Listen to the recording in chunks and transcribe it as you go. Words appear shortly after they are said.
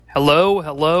Hello,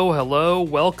 hello, hello.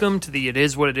 Welcome to the It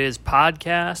Is What It Is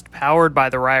podcast, powered by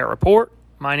the Riot Report.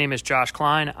 My name is Josh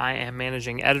Klein. I am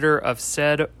managing editor of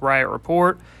said Riot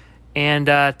Report. And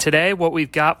today what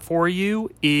we've got for you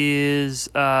is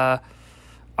our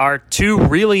two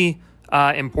really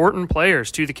important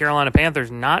players to the Carolina Panthers,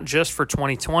 not just for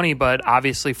 2020, but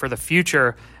obviously for the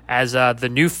future, as the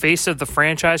new face of the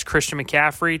franchise, Christian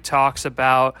McCaffrey, talks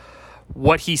about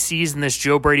what he sees in this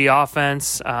Joe Brady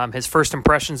offense, his first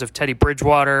impressions of Teddy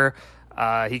Bridgewater.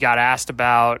 He got asked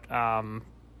about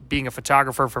being a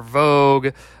photographer for Vogue,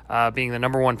 being the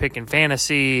number one pick in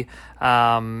fantasy,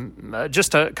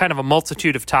 just a kind of a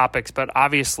multitude of topics. But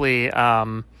obviously,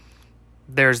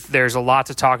 there's a lot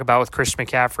to talk about with Christian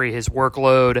McCaffrey, his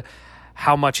workload,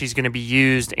 how much he's going to be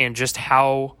used, and just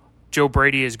how Joe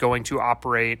Brady is going to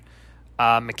operate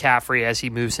McCaffrey as he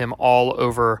moves him all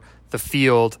over the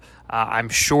field. I'm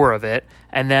sure of it.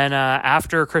 And then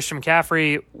after Christian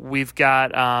McCaffrey, we've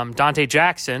got Donte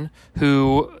Jackson,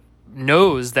 who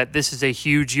knows that this is a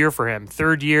huge year for him.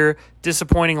 Third year,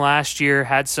 disappointing last year,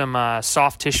 had some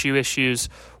soft tissue issues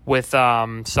with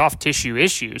soft tissue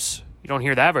issues. You don't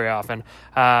hear that very often.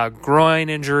 Groin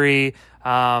injury,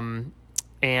 and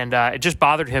it just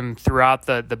bothered him throughout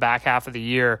the back half of the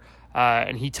year.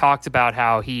 And he talked about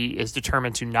how he is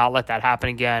determined to not let that happen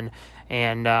again.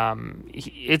 And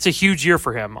it's a huge year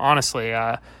for him, honestly.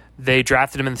 They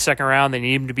drafted him in the second round. They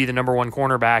need him to be the number one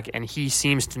cornerback, and he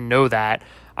seems to know that.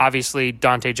 Obviously,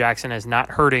 Donte Jackson is not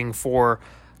hurting for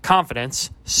confidence.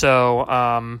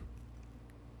 So,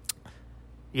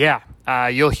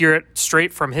 you'll hear it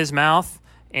straight from his mouth,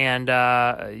 and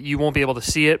you won't be able to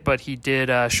see it, but he did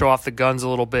show off the guns a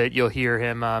little bit. You'll hear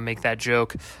him make that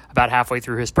joke about halfway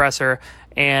through his presser.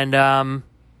 And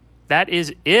that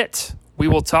is it. We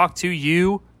will talk to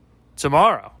you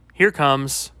tomorrow. Here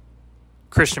comes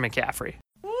Christian McCaffrey.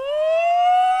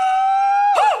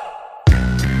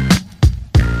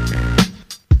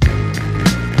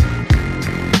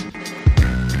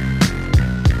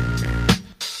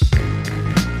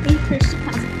 Hey, Christian,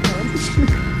 how's it going?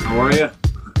 How are you?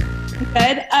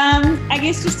 Good. I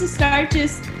guess just to start,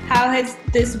 just how has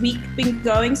this week been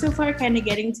going so far? Kind of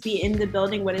getting to be in the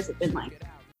building. What has it been like?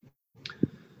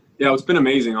 Yeah, it's been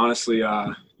amazing, honestly.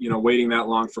 Waiting that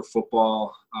long for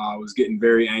football, was getting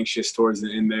very anxious towards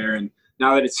the end there. And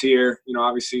now that it's here,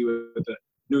 obviously with the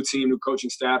new team, new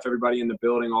coaching staff, everybody in the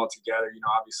building all together,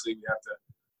 obviously we have to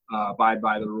abide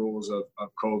by the rules of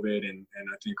COVID. And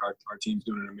I think our team's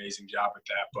doing an amazing job at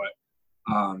that.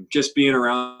 But just being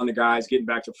around the guys, getting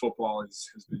back to football has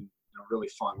been really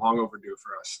fun, long overdue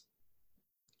for us.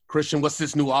 Christian, what's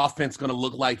this new offense going to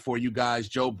look like for you guys?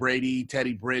 Joe Brady,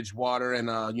 Teddy Bridgewater, and,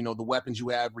 the weapons you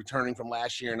have returning from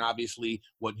last year and obviously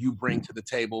what you bring to the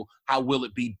table. How will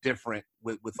it be different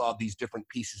with all these different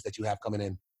pieces that you have coming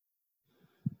in?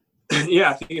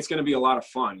 Yeah, I think it's going to be a lot of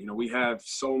fun. We have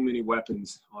so many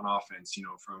weapons on offense,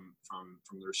 from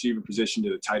the receiver position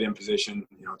to the tight end position,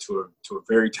 to a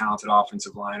very talented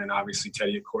offensive line, and obviously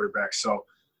Teddy at quarterback. So,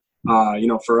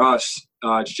 for us,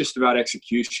 it's just about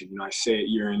execution. I say it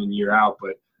year in and year out,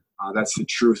 but that's the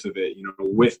truth of it.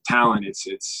 With talent, it's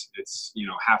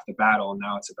half the battle. And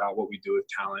now it's about what we do with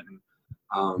talent and,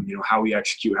 how we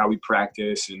execute, how we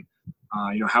practice, and,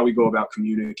 how we go about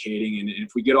communicating. And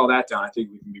if we get all that down, I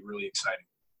think we can be really exciting.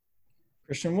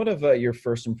 Christian, what have your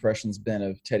first impressions been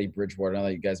of Teddy Bridgewater now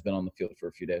that you guys have been on the field for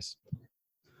a few days?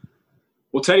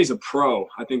 Well, Teddy's a pro.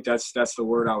 I think that's the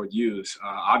word I would use.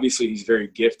 Obviously, he's very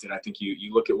gifted. I think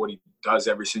you look at what he does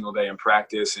every single day in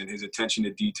practice and his attention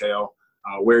to detail,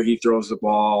 where he throws the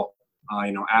ball,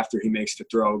 after he makes the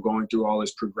throw, going through all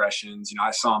his progressions.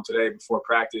 I saw him today before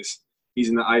practice. He's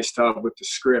in the ice tub with the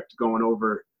script going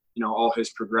over, all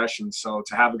his progressions. So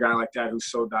to have a guy like that who's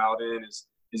so dialed in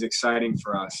is exciting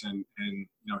for us. And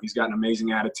he's got an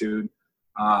amazing attitude.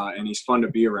 And he's fun to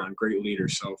be around, great leader.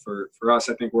 So for us,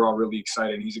 I think we're all really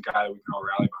excited. He's a guy that we can all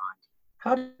rally behind.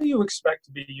 How do you expect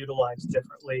to be utilized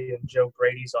differently in Joe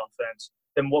Brady's offense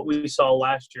than what we saw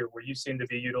last year, where you seem to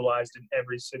be utilized in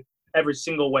every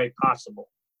single way possible?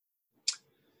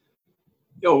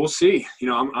 We'll see.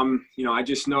 I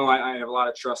just know I have a lot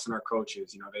of trust in our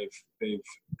coaches. They've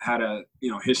had a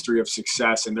history of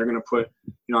success, and they're going to put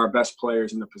our best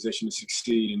players in the position to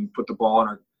succeed and put the ball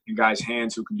in guys'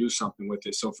 hands who can do something with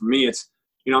it. So for me, it's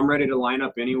I'm ready to line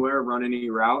up anywhere, run any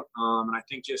route, and I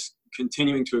think just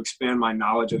continuing to expand my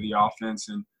knowledge of the offense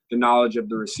and the knowledge of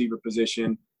the receiver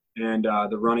position and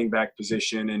the running back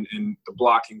position and the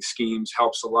blocking schemes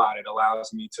helps a lot. It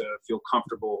allows me to feel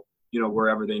comfortable,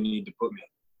 wherever they need to put me.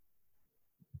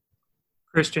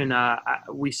 Christian,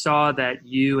 we saw that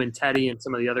you and Teddy and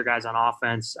some of the other guys on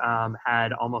offense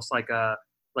had almost like a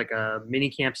like a mini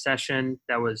camp session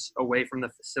that was away from the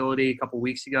facility a couple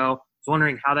weeks ago. I was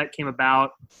wondering how that came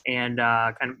about and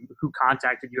kind of who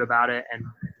contacted you about it and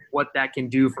what that can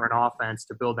do for an offense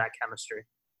to build that chemistry.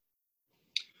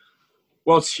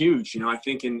 Well, it's huge. I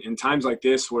think in times like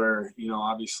this where,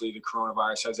 obviously the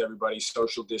coronavirus has everybody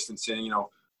social distancing,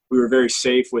 we were very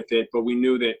safe with it, but we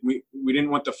knew that we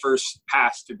didn't want the first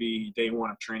pass to be day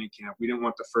one of training camp. We didn't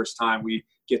want the first time we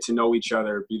get to know each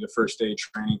other be the first day of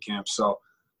training camp. So,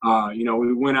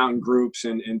 we went out in groups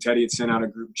and Teddy had sent out a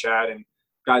group chat and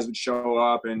guys would show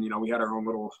up and, we had our own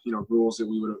little, rules that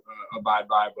we would abide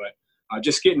by. But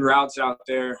just getting routes out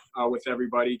there with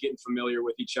everybody, getting familiar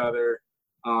with each other,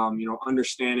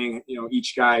 understanding,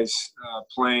 each guy's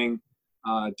playing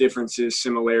differences,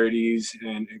 similarities,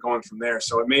 and going from there.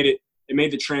 So it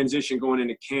made the transition going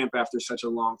into camp after such a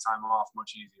long time off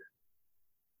much easier.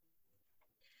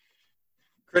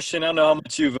 Christian, I don't know how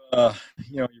much you've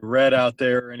you read out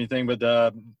there or anything,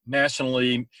 but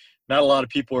nationally, not a lot of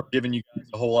people are giving you guys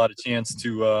a whole lot of chance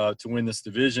to win this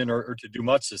division or to do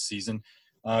much this season.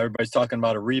 Everybody's talking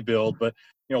about a rebuild, but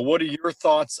what are your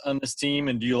thoughts on this team,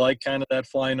 and do you like kind of that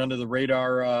flying under the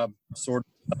radar sort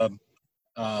of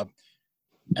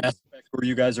aspect where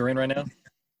you guys are in right now?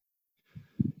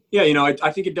 Yeah,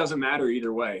 I think it doesn't matter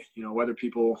either way. Whether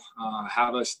people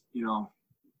have us,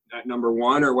 at number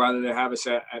one or whether they have us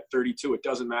at 32, it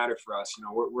doesn't matter for us.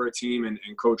 We're a team, and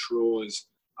Coach Rule is,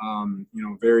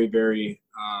 very, very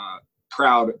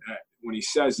proud when he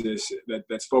says this,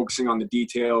 that's focusing on the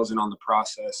details and on the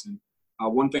process. And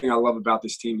one thing I love about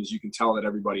this team is you can tell that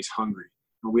everybody's hungry.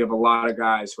 We have a lot of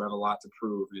guys who have a lot to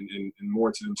prove and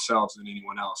more to themselves than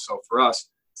anyone else. So for us,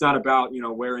 it's not about,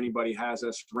 where anybody has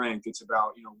us ranked. It's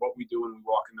about, what we do when we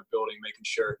walk in the building, making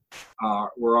sure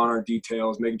we're on our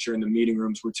details, making sure in the meeting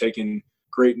rooms we're taking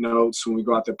great notes. When we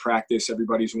go out to practice,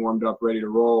 everybody's warmed up, ready to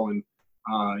roll. And,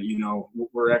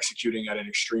 we're executing at an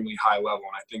extremely high level.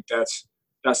 And I think that's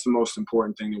the most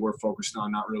important thing that we're focused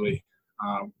on, not really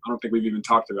I don't think we've even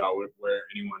talked about where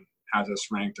anyone has us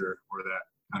ranked or that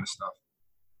kind of stuff.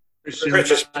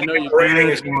 Christian, I know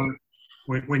you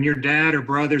when your dad or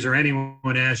brothers or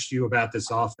anyone asked you about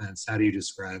this offense, how do you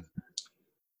describe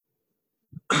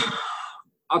it?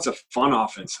 It's a fun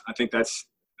offense. I think that's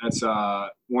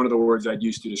one of the words I'd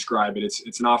use to describe it.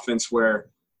 It's an offense where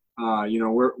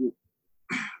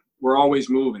we're always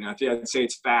moving. I'd say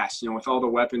it's fast. With all the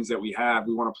weapons that we have,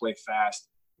 we want to play fast.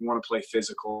 We want to play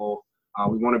physical.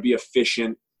 We want to be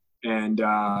efficient. And,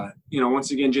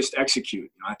 once again, just execute.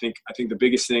 I think the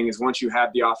biggest thing is once you have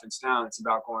the offense down, it's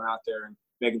about going out there and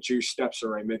making sure your steps are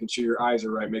right, making sure your eyes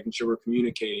are right, making sure we're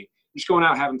communicating, just going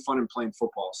out having fun and playing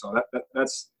football. So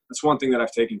that's one thing that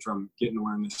I've taken from getting to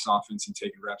learn this offense and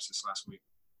taking reps this last week.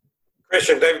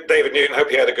 Christian, David Newton,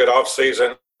 hope you had a good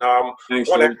offseason. Thanks.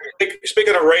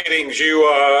 Speaking of ratings, you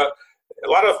a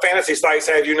lot of fantasy sites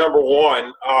have you number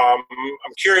one. I'm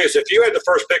curious, if you had the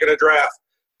first pick in a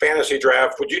fantasy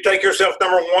draft, would you take yourself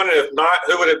number one? And if not,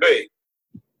 who would it be?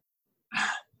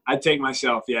 I'd take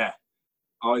myself, yeah.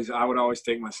 I would always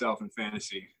take myself in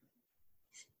fantasy.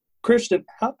 Christian,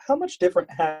 how much different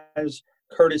has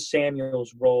Curtis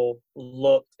Samuel's role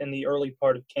looked in the early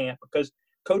part of camp? Because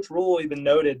Coach Rule even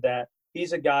noted that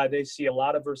he's a guy they see a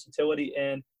lot of versatility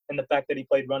in, and the fact that he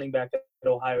played running back at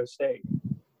Ohio State.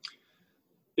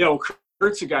 Yeah, well,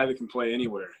 Kurt's a guy that can play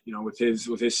anywhere, with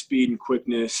his speed and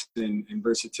quickness and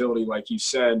versatility, like you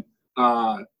said.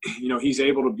 He's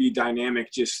able to be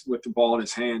dynamic just with the ball in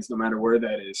his hands, no matter where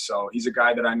that is. So he's a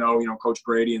guy that I know, Coach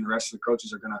Brady and the rest of the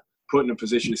coaches are going to put in a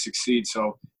position to succeed.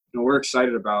 So, we're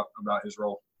excited about his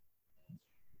role.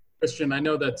 Christian, I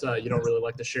know that you don't really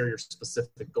like to share your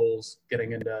specific goals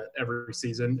getting into every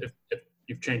season. If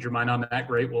you've changed your mind on that,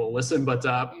 great, we'll listen. But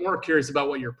more curious about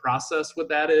what your process with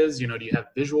that is. Do you have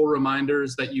visual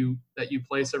reminders that you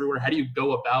place everywhere? How do you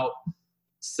go about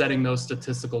setting those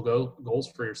statistical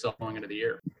goals for yourself going into the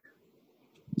year?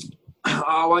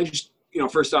 I just,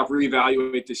 first off,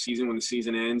 reevaluate the season when the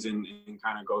season ends and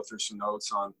kind of go through some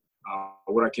notes on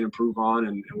what I can improve on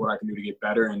and what I can do to get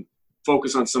better, and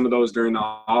focus on some of those during the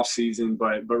off season.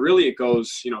 But really it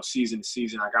goes, season to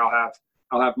season. Like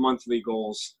I'll have monthly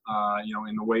goals,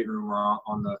 in the weight room or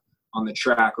on the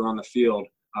track or on the field.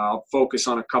 I'll focus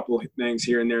on a couple of things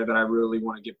here and there that I really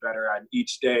want to get better at.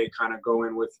 Each day kind of go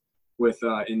in with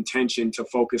intention to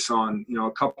focus on,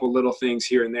 a couple little things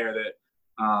here and there that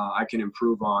I can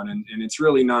improve on. And it's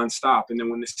really nonstop. And then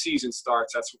when the season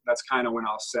starts, that's kind of when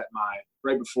I'll set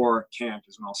right before camp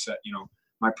is when I'll set,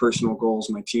 my personal goals,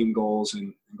 my team goals,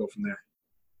 and go from there.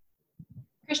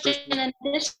 Christian, in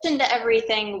addition to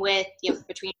everything with,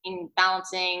 between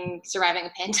balancing surviving a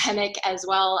pandemic as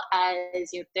well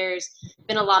as, there's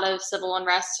been a lot of civil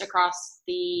unrest across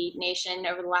the nation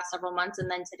over the last several months. And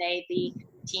then today the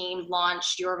team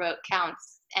launched Your Vote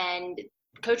Counts. And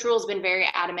Coach Rule's been very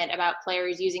adamant about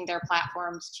players using their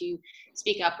platforms to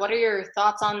speak up. What are your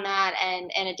thoughts on that? And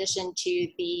in addition to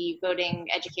the voting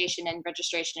education and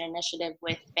registration initiative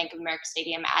with Bank of America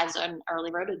Stadium as an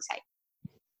early voting site?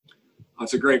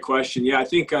 That's a great question. Yeah, I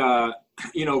think,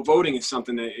 voting is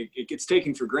something that it gets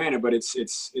taken for granted, but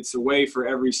it's a way for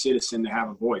every citizen to have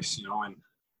a voice, and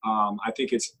I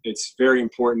think it's very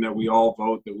important that we all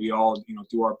vote, that we all,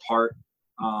 do our part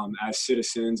as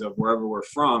citizens of wherever we're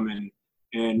from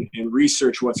and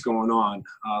research what's going on,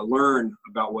 learn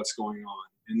about what's going on,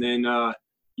 and then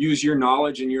use your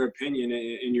knowledge and your opinion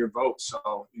in your vote.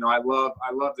 So, I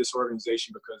love this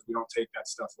organization because we don't take that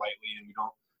stuff lightly and we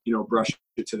don't, brush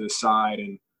it to the side.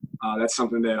 And that's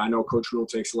something that I know Coach Rule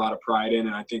takes a lot of pride in.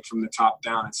 And I think from the top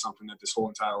down, it's something that this whole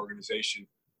entire organization,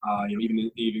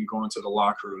 even going to the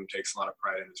locker room, takes a lot of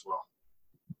pride in as well.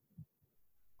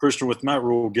 Christian, with Matt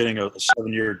Rule getting a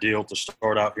 7-year deal to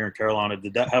start out here in Carolina,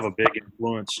 did that have a big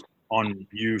influence on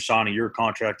you signing your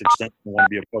contract extension and want to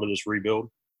be a part of this rebuild?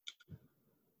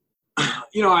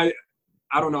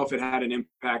 I don't know if it had an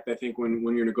impact. I think when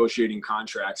you're negotiating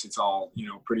contracts, it's all,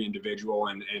 pretty individual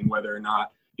and whether or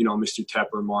not, Mr.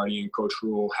 Tepper, Marty, and Coach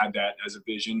Rule had that as a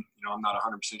vision. I'm not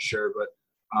 100% sure, but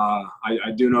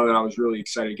I do know that I was really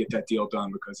excited to get that deal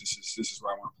done because this is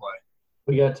where I want to play.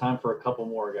 We got time for a couple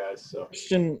more guys. So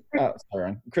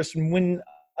Christian, when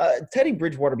Teddy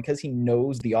Bridgewater, because he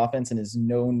knows the offense and has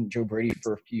known Joe Brady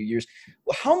for a few years,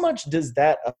 how much does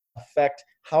that affect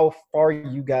how far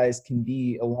you guys can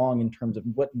be along in terms of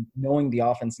knowing the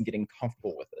offense and getting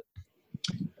comfortable with it?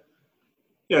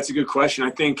 Yeah, it's a good question.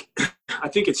 I think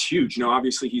it's huge.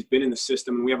 Obviously he's been in the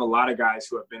system, and we have a lot of guys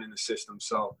who have been in the system.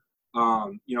 So,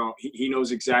 he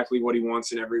knows exactly what he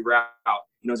wants in every route.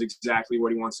 He knows exactly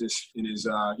what he wants in his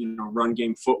run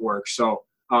game footwork. So,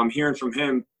 hearing from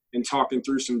him and talking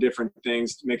through some different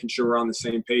things, making sure we're on the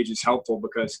same page is helpful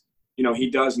because, he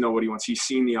does know what he wants. He's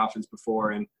seen the offense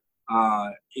before, and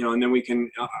and then we can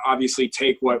obviously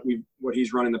take what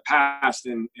he's run in the past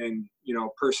and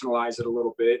personalize it a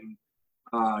little bit. And,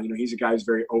 he's a guy who's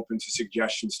very open to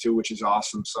suggestions too, which is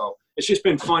awesome. So it's just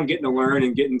been fun getting to learn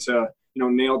and getting to,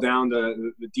 nail down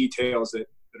the details that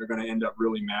are going to end up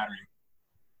really mattering.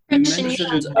 Christian, you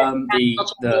mentioned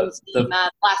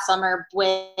last summer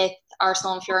with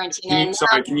Arsenal and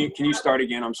Fiorentina. Can you start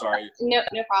again? I'm sorry. No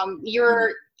problem. You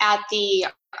were at the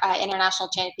International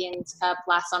Champions Cup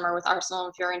last summer with Arsenal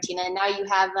and Fiorentina, and now you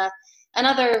have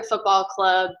another football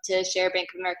club to share Bank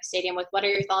of America Stadium with. What are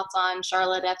your thoughts on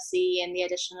Charlotte FC and the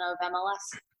addition of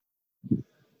MLS?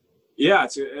 Yeah,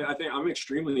 I think I'm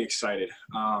extremely excited.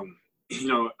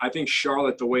 I think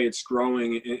Charlotte, the way it's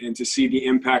growing and to see the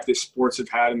impact that sports have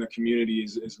had in the community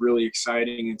is really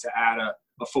exciting. And to add a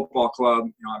football club,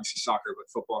 obviously soccer, but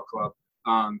football club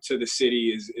to the city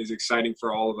is exciting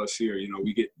for all of us here.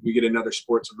 We get another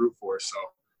sport to root for. So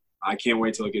I can't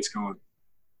wait till it gets going.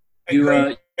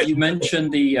 You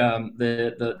mentioned the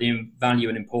value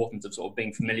and importance of sort of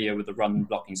being familiar with the run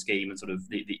blocking scheme and sort of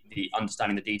the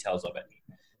understanding the details of it.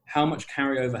 How much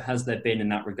carryover has there been in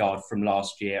that regard from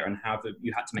last year, and how have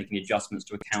you had to make any adjustments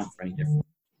to account for any difference?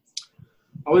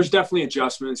 Oh, there's definitely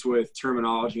adjustments with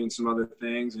terminology and some other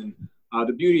things. And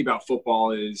the beauty about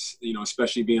football is,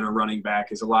 especially being a running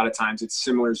back, is a lot of times it's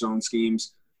similar zone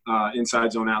schemes,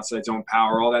 inside zone, outside zone,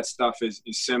 power. All that stuff is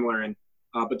similar. And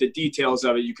but the details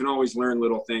of it, you can always learn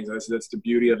little things. That's the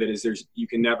beauty of it, is you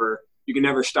can never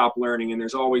stop learning, and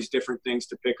there's always different things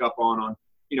to pick up on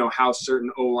how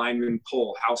certain O-linemen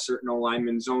pull, how certain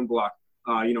O-linemen zone block,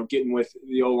 getting with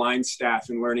the O-line staff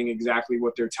and learning exactly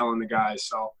what they're telling the guys.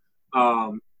 So,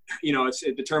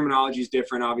 the terminology is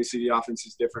different. Obviously the offense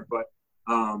is different, but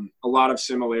a lot of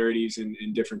similarities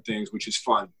in different things, which is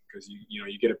fun because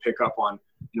you get to pick up on,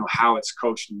 how it's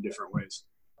coached in different ways.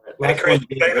 Hey, Chris,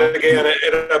 again,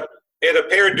 it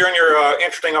appeared during your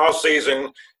interesting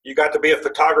offseason, you got to be a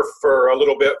photographer a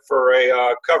little bit for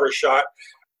a cover shot.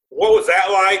 What was that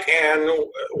like, and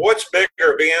what's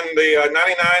bigger, being the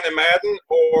 99 in Madden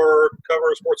or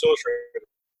cover of Sports Illustrated?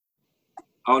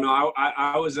 Oh, no,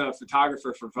 I was a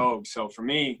photographer for Vogue. So for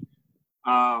me,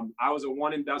 that's a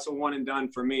one and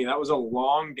done for me. That was a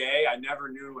long day. I never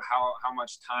knew how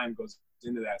much time goes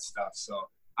into that stuff. So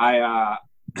I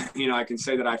can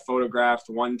say that I photographed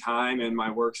one time, and my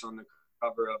work's on the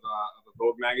cover of a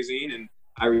Vogue magazine, and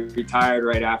I retired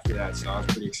right after that. So I was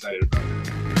pretty excited about it.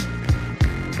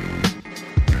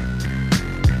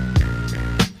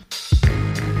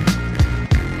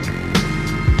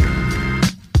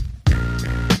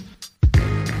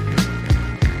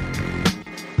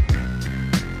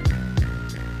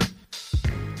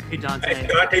 Hey, Donte. Hey,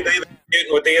 Donte Davis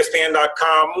with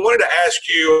ESPN.com. I wanted to ask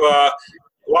you a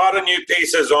lot of new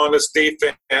pieces on this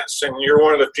defense, and you're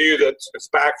one of the few that's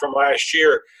back from last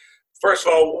year. First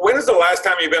of all, when is the last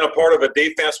time you've been a part of a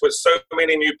defense with so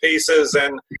many new pieces,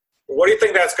 and what do you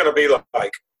think that's going to be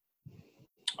like?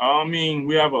 I mean,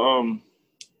 we have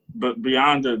but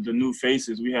beyond the new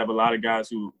faces, we have a lot of guys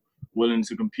who willing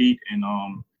to compete and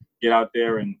get out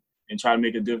there and try to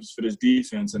make a difference for this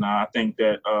defense. And I think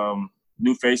that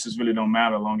new faces really don't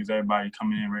matter as long as everybody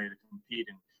coming in ready to compete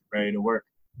and ready to work.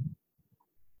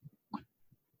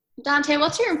 Donte,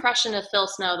 what's your impression of Phil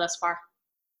Snow thus far?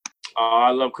 I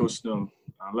love Coach Snow.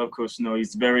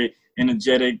 He's very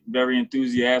energetic, very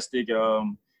enthusiastic,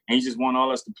 and he just want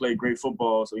all us to play great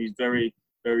football. So he's very,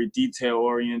 very detail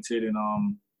oriented,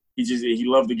 and he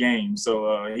loved the game.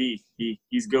 So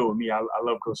he's good with me. I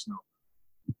love Coach Snow.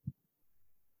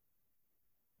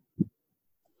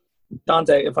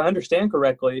 Donte, if I understand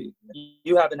correctly,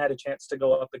 you haven't had a chance to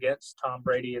go up against Tom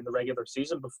Brady in the regular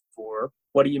season before.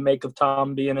 What do you make of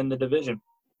Tom being in the division?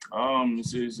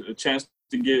 It's a chance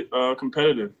to get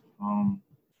competitive.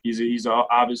 He's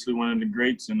obviously one of the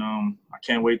greats, and I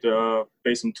can't wait to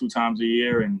face him 2 times a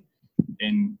year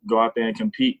and go out there and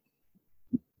compete.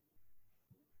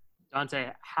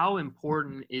 Donte, how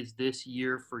important is this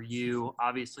year for you?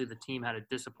 Obviously, the team had a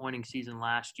disappointing season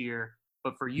last year,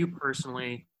 but for you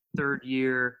personally, 3rd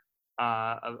year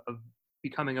of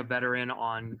becoming a veteran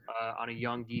on a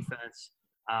young defense,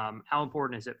 how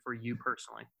important is it for you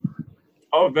personally?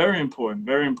 Oh, very important,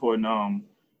 very important.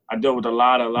 I dealt with a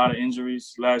lot of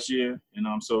injuries last year,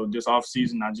 and so this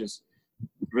offseason I just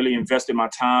really invested my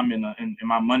time and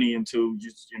my money into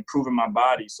just improving my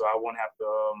body, so I won't have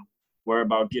to worry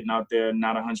about getting out there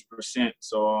not 100%.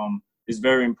 So it's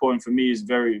very important for me.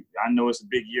 I know it's a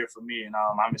big year for me, and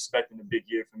I'm expecting a big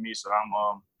year for me. So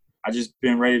I just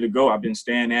been ready to go. I've been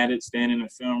staying at it, staying in the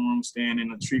film room, staying in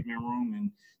the treatment room, and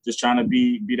just trying to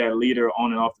be that leader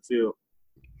on and off the field.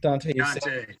 Donte, you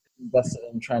said invested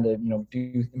in trying to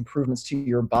do improvements to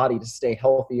your body to stay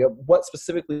healthy. What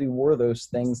specifically were those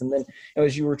things? And then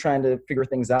as you were trying to figure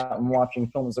things out and watching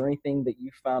film, is there anything that you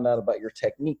found out about your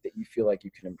technique that you feel like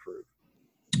you can improve?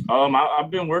 I've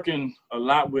been working a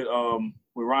lot with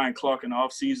Ryan Clark in the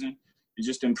offseason and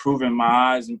just improving my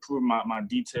eyes, improving my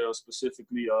details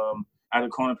specifically at the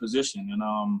corner position.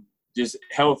 And just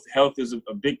health is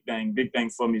a big thing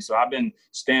for me. So I've been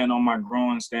staying on my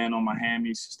groin, staying on my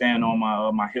hammies, staying on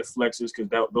my hip flexors, because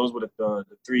those were the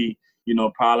 3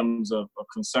 problems of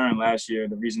concern last year.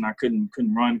 The reason I couldn't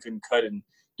run, couldn't cut, and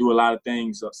do a lot of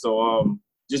things. So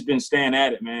just been staying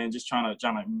at it, man. Just trying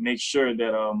to make sure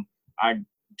that I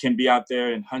can be out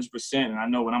there and 100%. And I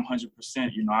know when I'm 100%,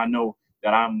 I know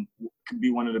that could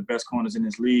be one of the best corners in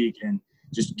this league, and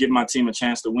just give my team a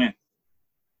chance to win.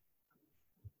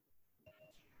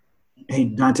 Hey,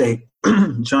 Donte,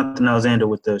 Jonathan Alexander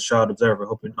with the Charlotte Observer.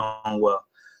 Hope you're doing well.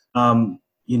 I'm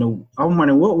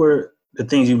wondering, what were the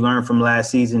things you learned from last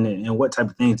season, and what type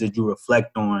of things did you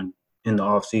reflect on in the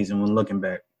offseason when looking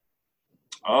back?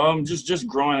 Just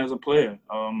growing as a player.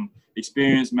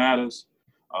 Experience matters.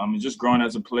 Just growing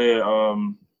as a player,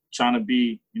 trying to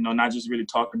be, not just really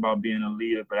talking about being a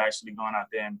leader, but actually going out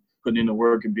there and putting in the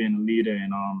work and being a leader,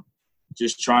 and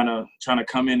just trying to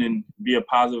come in and be a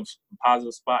positive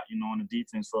spot, on the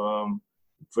defense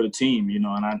for the team,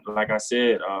 And like I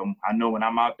said, I know when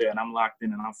I'm out there and I'm locked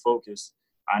in and I'm focused,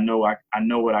 I know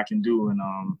what I can do, and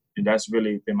that's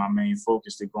really been my main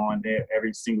focus, to go in there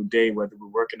every single day, whether we're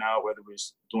working out, whether we're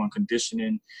doing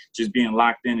conditioning, just being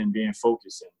locked in and being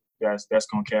focused, and that's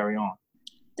going to carry on.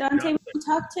 Donte, when we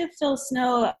talked to Phil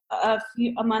Snow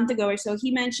a month ago or so,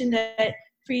 he mentioned that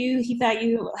for you, he thought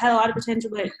you had a lot of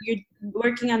potential, but you're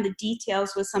working on the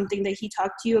details was something that he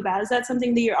talked to you about. Is that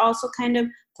something that you're also kind of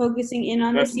focusing in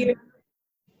on this year?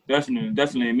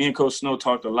 Definitely. Me and Coach Snow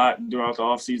talked a lot throughout the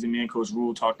offseason. Me and Coach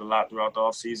Rule talked a lot throughout the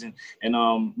offseason.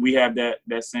 And we have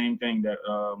that same thing that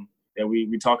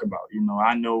we talk about.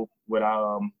 I know what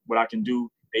I can do.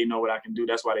 They know what I can do.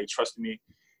 That's why they trusted me.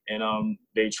 And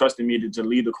they trusted me to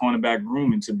lead the cornerback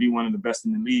room and to be one of the best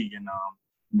in the league. And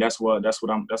that's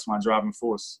my driving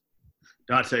force.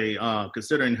 Donte,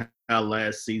 considering how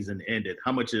last season ended,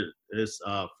 how much of this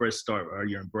fresh start are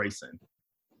you embracing?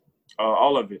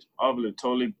 All of it,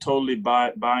 totally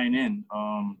buying in,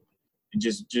 and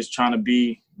just trying to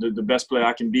be the best player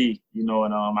I can be, and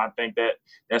I think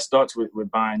that starts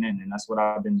with buying in, and that's what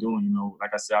I've been doing.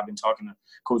 Like I said, I've been talking to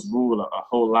Coach Rule a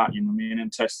whole lot. Me and him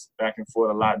text back and forth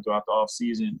a lot throughout the off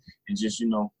season, and just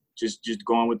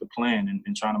going with the plan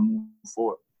and trying to move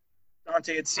forward. Donte,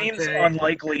 it seems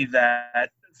unlikely that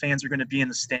fans are going to be in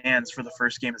the stands for the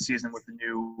first game of the season with the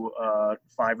new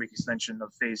 5-week extension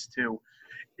of phase 2.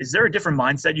 Is there a different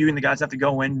mindset you and the guys have to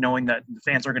go in knowing that the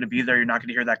fans aren't going to be there? You're not going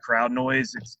to hear that crowd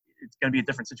noise. It's going to be a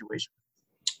different situation.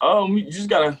 We just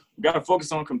gotta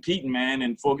focus on competing, man,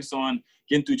 and focus on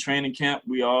getting through training camp.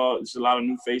 There's a lot of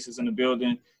new faces in the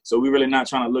building, so we're really not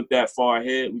trying to look that far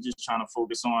ahead. We're just trying to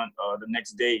focus on the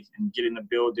next day and get in the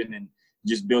building and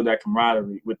just build that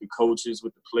camaraderie with the coaches,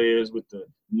 with the players, with the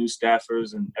new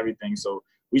staffers and everything. So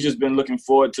we just been looking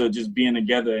forward to just being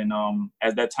together, and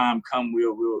as that time comes,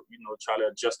 we'll try to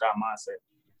adjust our mindset.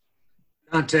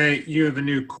 Donte, you have a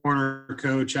new corner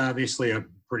coach, obviously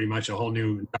pretty much a whole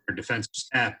new defensive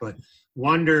staff, but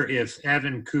wonder if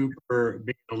Evan Cooper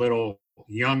being a little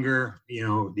younger,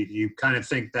 you kind of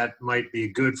think that might be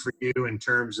good for you in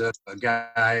terms of a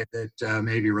guy that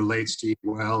maybe relates to you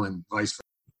well and vice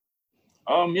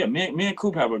versa. Yeah, me and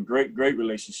Coop have a great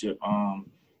relationship.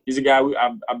 He's a guy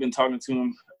I've been talking to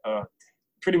him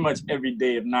pretty much every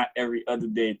day, if not every other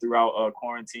day throughout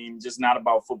quarantine. Just not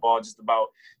about football, just about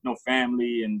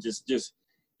family and just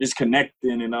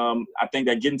connecting. And I think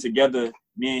that getting together,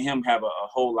 me and him have a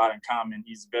whole lot in common.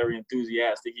 He's very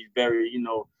enthusiastic. He's very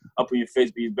up in your face,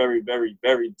 but he's very, very,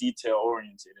 very detail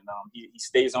oriented. And he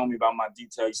stays on me about my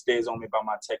detail. He stays on me about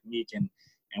my technique.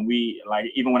 And we, like,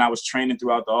 even when I was training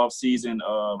throughout the off season,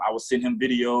 I would send him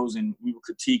videos and we would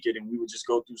critique it and we would just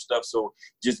go through stuff. So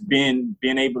just being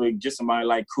able to get somebody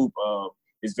like Coop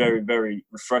is very, very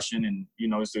refreshing, and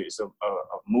it's a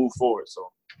move forward.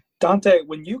 So. Donte,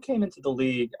 when you came into the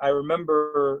league, I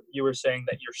remember you were saying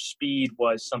that your speed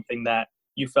was something that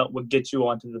you felt would get you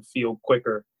onto the field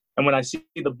quicker. And when I see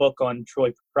the book on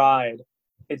Troy Pride,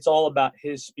 it's all about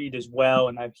his speed as well,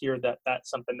 and I hear that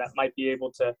that's something that might be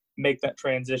able to make that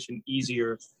transition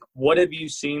easier. What have you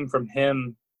seen from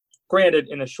him, granted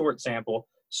in a short sample,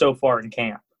 so far in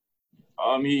camp?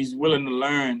 He's willing to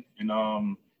learn,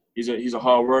 and he's a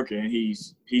hard worker, and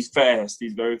he's fast.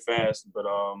 He's very fast, but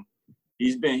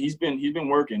he's been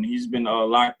working. He's been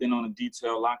locked in on the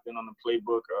detail, locked in on the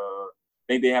playbook.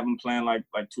 I think they have him playing like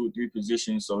 2 or 3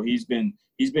 positions, so he's been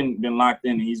locked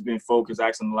in and he's been focused,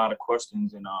 asking a lot of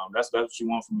questions, and that's what you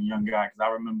want from a young guy. Because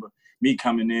I remember me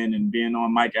coming in and being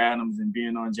on Mike Adams and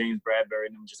being on James Bradbury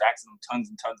and just asking him tons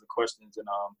and tons of questions, and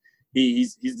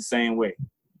he's the same way.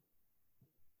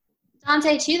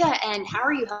 Donte, to that end, how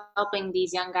are you helping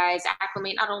these young guys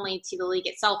acclimate not only to the league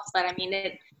itself, but I mean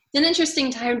it's an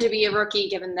interesting time to be a rookie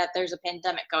given that there's a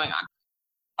pandemic going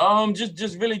on.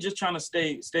 Just really just trying to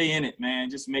stay in it,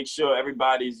 man. Just make sure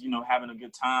everybody's, having a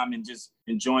good time and just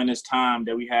enjoying this time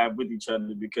that we have with each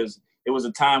other, because it was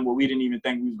a time where we didn't even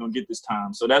think we was going to get this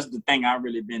time. So that's the thing I've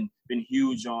really been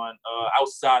huge on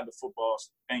outside the football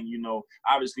thing.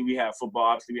 Obviously we have football,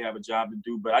 obviously we have a job to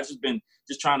do, but I just been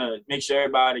trying to make sure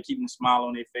everybody keeping a smile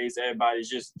on their face. Everybody's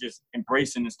just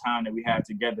embracing this time that we have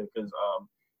together, because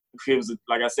it was,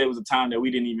 like I said, it was a time that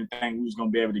we didn't even think we was going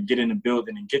to be able to get in the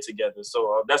building and get together.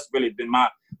 So that's really been my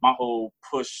whole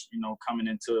push, coming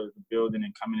into the building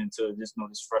and coming into this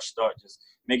fresh start, just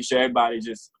making sure everybody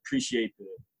just appreciate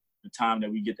the time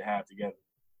that we get to have together.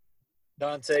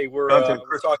 Donte,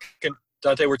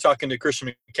 we're talking to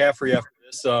Christian McCaffrey after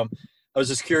this. I was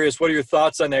just curious, what are your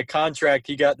thoughts on that contract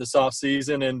he got this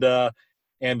offseason and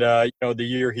the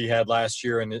year he had last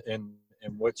year and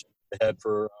what you had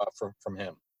from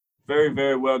him? Very,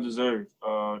 very well deserved.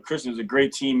 Christian is a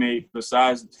great teammate.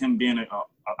 Besides him being an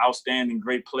outstanding,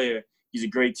 great player, he's a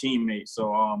great teammate.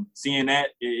 So seeing that,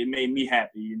 it made me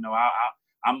happy.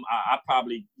 I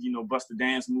probably bust a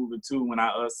dance move or two when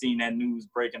I seen that news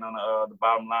breaking on the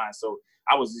bottom line. So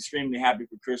I was extremely happy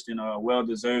for Christian. Well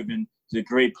deserving. He's a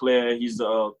great player. He's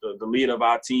the leader of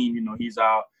our team. He's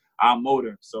our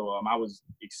motor. So I was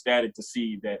ecstatic to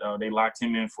see that they locked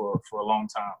him in for a long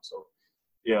time. So.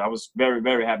 Yeah, I was very,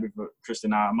 very happy for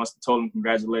Christian. I must have told him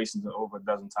congratulations over a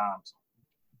dozen times.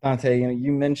 Donte,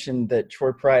 you mentioned that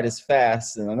Troy Pride is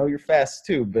fast, and I know you're fast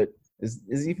too, but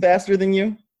is he faster than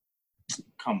you?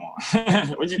 Come on.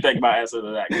 What do you think about answer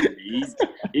to that?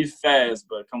 He's fast,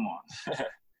 but come on.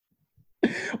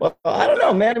 Well, I don't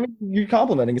know, man. I mean, you're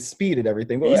complimenting his speed and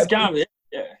everything. Well, he's confident.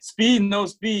 Yeah, speed, no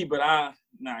speed, but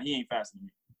he ain't faster than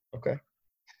me. Okay.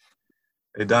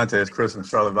 Hey, Donte, it's Chris from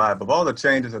Charlotte Vibe. Of all the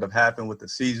changes that have happened with the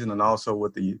season and also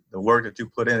with the work that you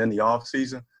put in the off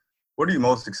season, what are you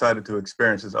most excited to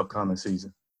experience this upcoming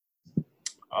season?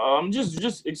 I'm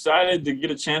just excited to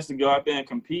get a chance to go out there and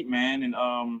compete, man, and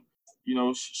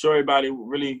show everybody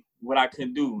really what I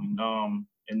can do,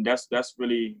 and that's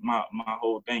really my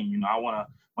whole thing. I want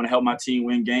to help my team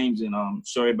win games and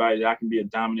show everybody that I can be a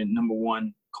dominant number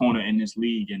 1 corner in this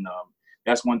league, and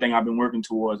that's one thing I've been working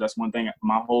towards. That's one thing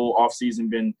my whole offseason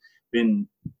been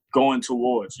going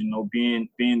towards, being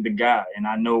the guy. And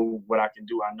I know what I can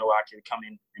do. I know I can come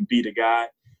in and be the guy.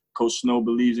 Coach Snow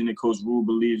believes in it. Coach Rule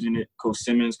believes in it. Coach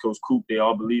Simmons, Coach Coop, they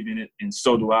all believe in it. And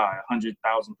so do I, 100,000%.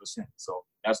 So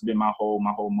that's been my whole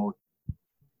motive.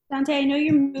 Donte, I know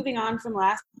you're moving on from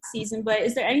last season, but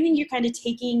is there anything you're kind of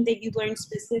taking that you learned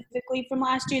specifically from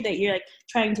last year that you're like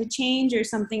trying to change, or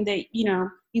something that, you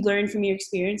learned from your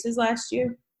experiences last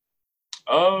year?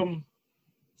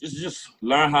 Just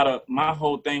learn how to, my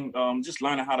whole thing, just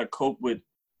learning how to cope with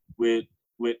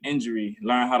injury,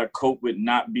 learn how to cope with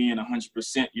not being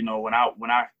 100%. When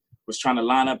I was trying to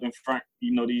line up in front,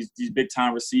 these big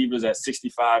time receivers at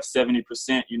 65,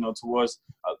 70%,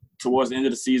 towards the end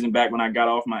of the season, back when I got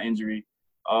off my injury,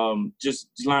 just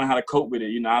learning how to cope with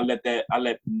it. I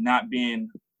let not being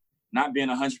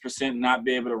 100%, not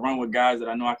be able to run with guys that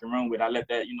I know I can run with. I let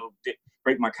that,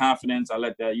 break my confidence. I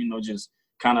let that, just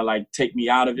kind of like take me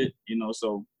out of it,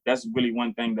 so that's really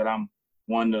one thing that I'm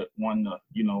one to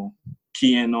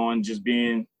key in on, just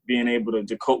being able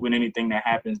to cope with anything that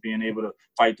happens, being able to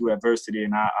fight through adversity.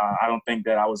 And I don't think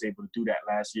that I was able to do that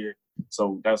last year.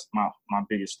 So that's my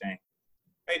biggest thing.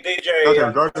 Hey, DJ,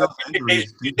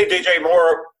 you see DJ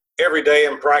Moore every day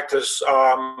in practice.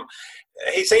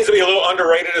 He seems to be a little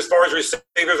underrated as far as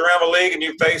receivers around the league, and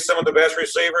you face some of the best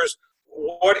receivers.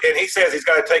 And he says he's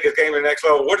got to take his game to the next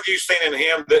level. What have you seen in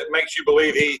him that makes you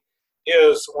believe he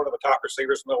is one of the top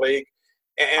receivers in the league?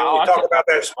 And we talk about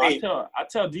that speed. I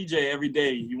tell DJ every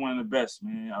day you're one of the best,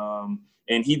 man.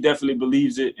 And he definitely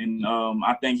believes it. And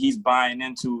I think he's buying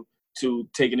into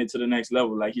taking it to the next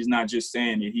level. Like, he's not just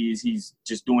saying it. He's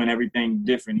just doing everything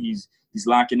different. He's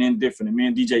locking in different. And me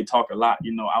and DJ talk a lot,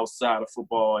 outside of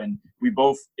football. And we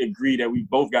both agree that we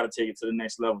both got to take it to the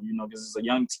next level, because it's a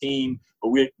young team, but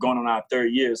we're going on our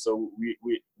third year. So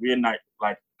we're not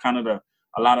like kind of a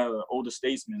lot of older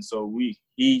statesmen. So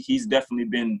he's definitely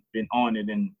been on it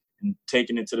and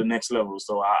taking it to the next level.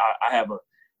 So I have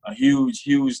a huge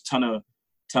ton of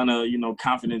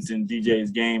confidence in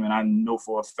DJ's game, and I know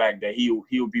for a fact that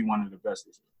he'll be one of the best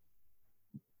this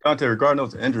year. Donte, regarding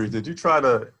those injuries, did you try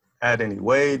to add any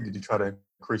weight? Did you try to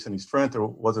increase any strength, or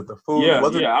was it the food?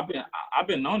 I've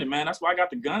been on it, man. That's why I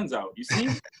got the guns out. You see,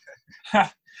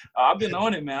 I've been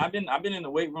on it, man. I've been in the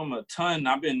weight room a ton.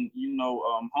 I've been,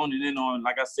 honing in on,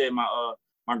 like I said, my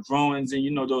groins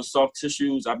and those soft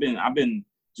tissues. I've been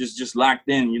just locked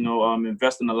in.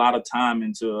 Investing a lot of time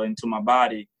into my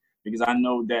body, because I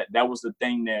know that was the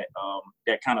thing that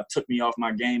kind of took me off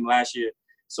my game last year.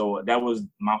 So that was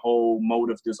my whole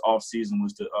motive this offseason,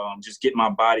 was to just get my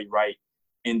body right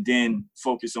and then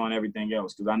focus on everything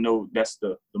else, because I know that's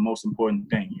the most important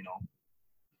thing,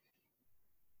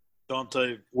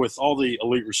 Donte, with all the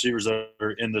elite receivers that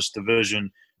are in this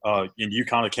division, and you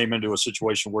kind of came into a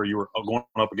situation where you were going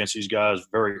up against these guys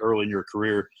very early in your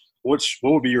career, what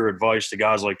would be your advice to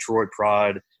guys like Troy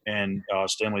Pride and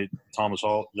Stanley Thomas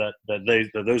Hall, that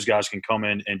those guys can come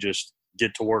in and just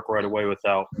get to work right away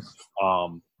without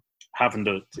having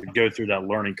to go through that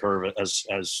learning curve,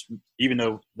 as even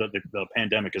though the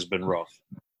pandemic has been rough?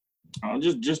 I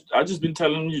just been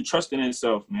telling you, trusting in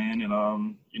yourself, man,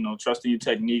 and trusting your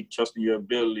technique, trusting your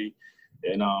ability,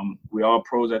 and we're all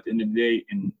pros at the end of the day,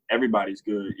 and everybody's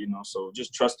good, so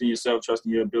just trusting yourself, trusting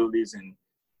your abilities, and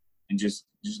just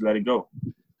let it go.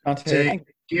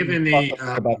 Given the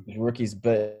about the rookies,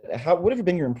 but what have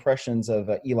been your impressions of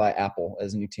Eli Apple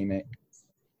as a new teammate?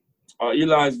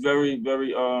 Eli is very,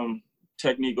 very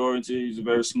technique oriented. He's a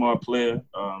very smart player.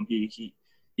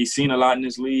 He's seen a lot in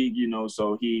this league,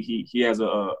 so he has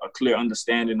a clear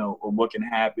understanding of what can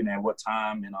happen at what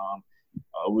time, and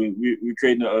we're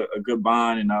creating a good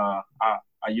bond. And I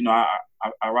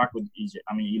rock with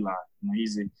Eli.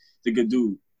 He's a good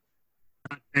dude.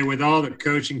 And with all the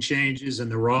coaching changes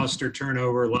and the roster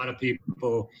turnover, a lot of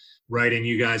people writing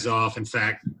you guys off. In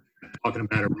fact, talking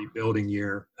about a rebuilding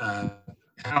year.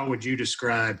 How would you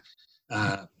describe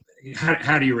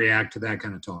how do you react to that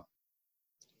kind of talk?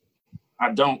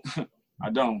 I don't.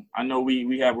 I know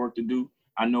we have work to do.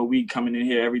 I know we coming in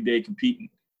here every day competing,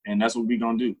 and that's what we're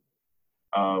gonna do.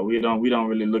 We don't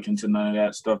really look into none of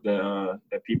that stuff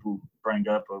that people bring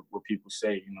up or what people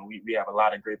say. We have a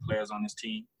lot of great players on this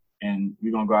team, and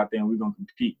we're gonna go out there and we're gonna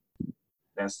compete.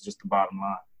 That's just the bottom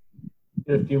line.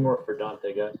 A few more for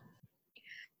Donte, guys.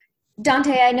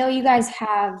 Donte, I know you guys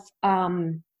have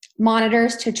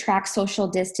monitors to track social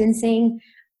distancing.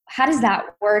 How does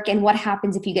that work, and what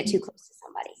happens if you get too close to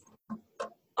somebody?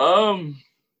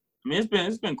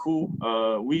 It's been cool.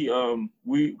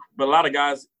 But a lot of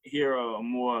guys here are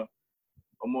more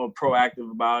proactive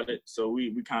about it. So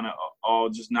we kind of all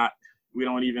just not We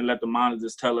don't even let the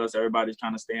monitors tell us. Everybody's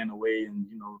kind of staying away and,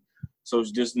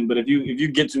 social distance. But if you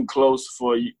get too close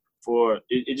for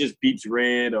it just beeps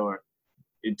red, or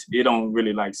it don't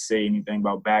really like say anything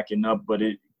about backing up. But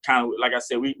it kind of, like I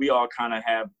said, we all kind of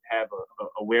have a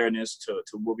awareness to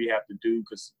what we have to do,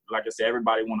 because, like I said,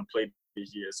 everybody want to play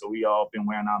this year. So we all been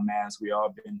wearing our masks. We all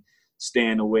been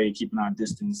staying away, keeping our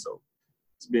distance. So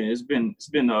it's been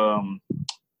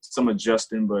some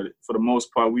adjusting, but for the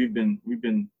most part, we've been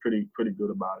pretty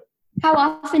good about it. How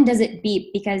often does it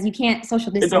beep? Because you can't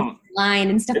social distance line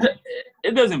and stuff.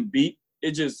 It doesn't beep.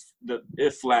 It just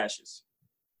it flashes.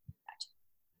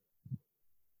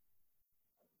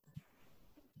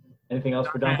 Anything else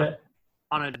for Donte?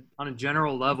 On a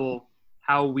general level,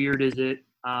 how weird is it?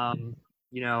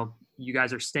 You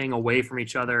guys are staying away from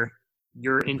each other.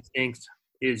 Your instinct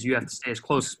is you have to stay as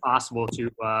close as possible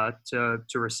to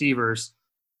receivers,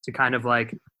 to kind of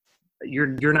like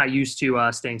you're not used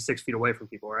to staying 6 feet away from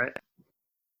people, right?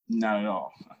 Not at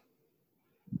all.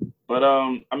 But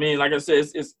I mean, like I said,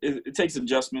 it takes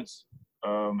adjustments.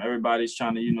 Everybody's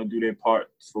trying to do their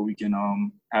part so we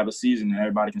can have a season and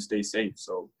everybody can stay safe.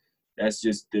 So that's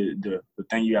just the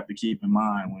thing you have to keep in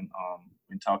mind when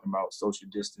talking about social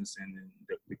distance and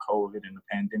the COVID and the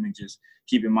pandemic. Just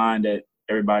keep in mind that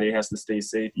everybody has to stay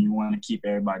safe, and you want to keep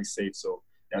everybody safe. So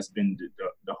that's been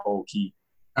the whole key.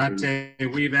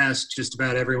 Donte, we've asked just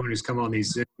about everyone who's come on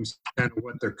these Zooms kind of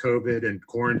what their COVID and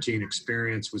quarantine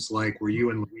experience was like. Were you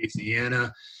in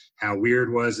Louisiana? How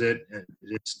weird was it?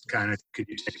 Just kind of, could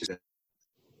you take it?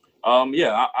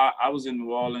 Yeah, I was in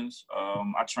New Orleans.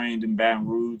 I trained in Baton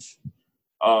Rouge.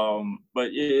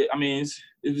 But yeah, I mean,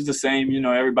 it was the same.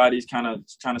 Everybody's kind of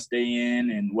trying to stay in,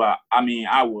 and I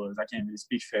can't really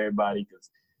speak for everybody,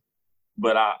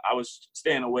 but I was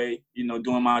staying away,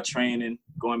 doing my training,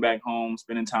 going back home,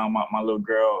 spending time with my little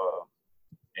girl,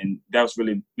 and that's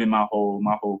really been my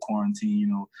whole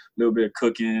quarantine. A little bit of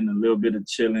cooking, a little bit of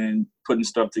chilling, putting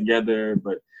stuff together,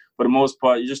 but for the most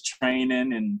part, you're just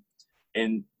training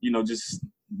and just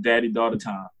daddy-daughter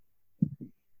time.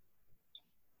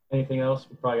 Anything else?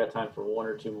 We probably got time for one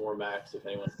or two more, Max, if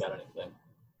anyone's got anything.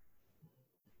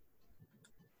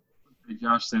 Hey,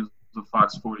 Josh Sims with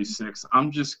Fox 46.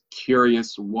 I'm just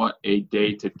curious what a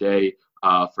day-to-day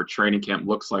for training camp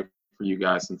looks like for you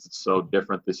guys, since it's so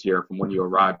different this year from when you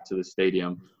arrive to the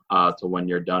stadium to when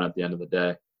you're done at the end of the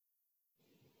day.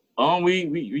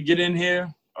 We get in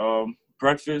here,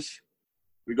 breakfast,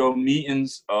 we go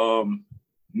meetings,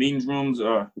 meetings rooms,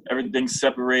 everything's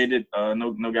separated.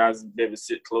 No guys be able to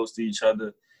sit close to each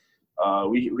other.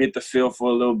 We hit the field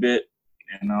for a little bit,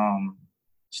 and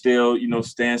still,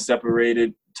 staying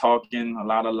separated, talking, a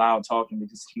lot of loud talking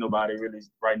because nobody really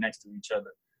is right next to each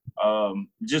other.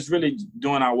 Just really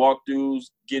doing our walkthroughs,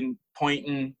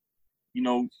 pointing,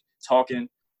 talking.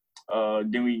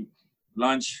 Then we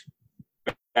lunch,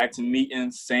 back to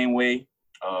meetings, same way.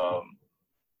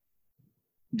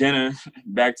 Dinner,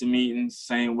 back to meetings,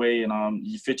 same way, and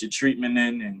you fit your treatment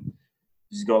in and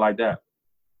just go like that.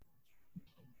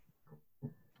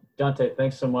 Donte,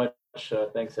 thanks so much.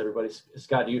 Thanks, everybody.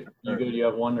 Scott, you good? You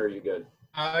have one, or are you good?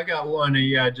 I got one.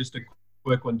 Yeah, just a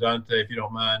quick one, Donte, if you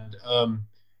don't mind.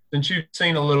 Since you've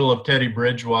seen a little of Teddy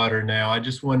Bridgewater now, I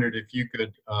just wondered if you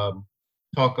could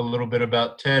talk a little bit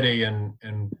about Teddy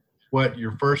and what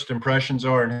your first impressions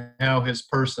are and how his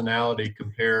personality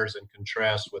compares and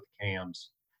contrasts with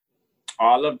Cam's. Oh,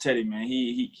 I love Teddy, man.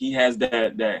 He has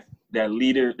that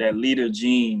leader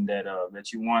gene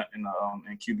that you want in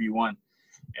QB1,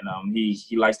 and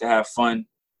he likes to have fun,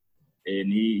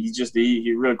 and he's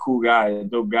a real cool guy, a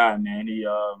dope guy, man. He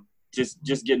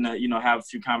just getting to have a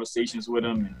few conversations with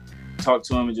him and talk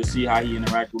to him and just see how he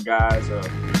interacts with guys.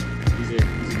 He's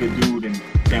a good dude, and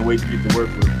can't wait to get to work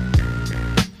with him.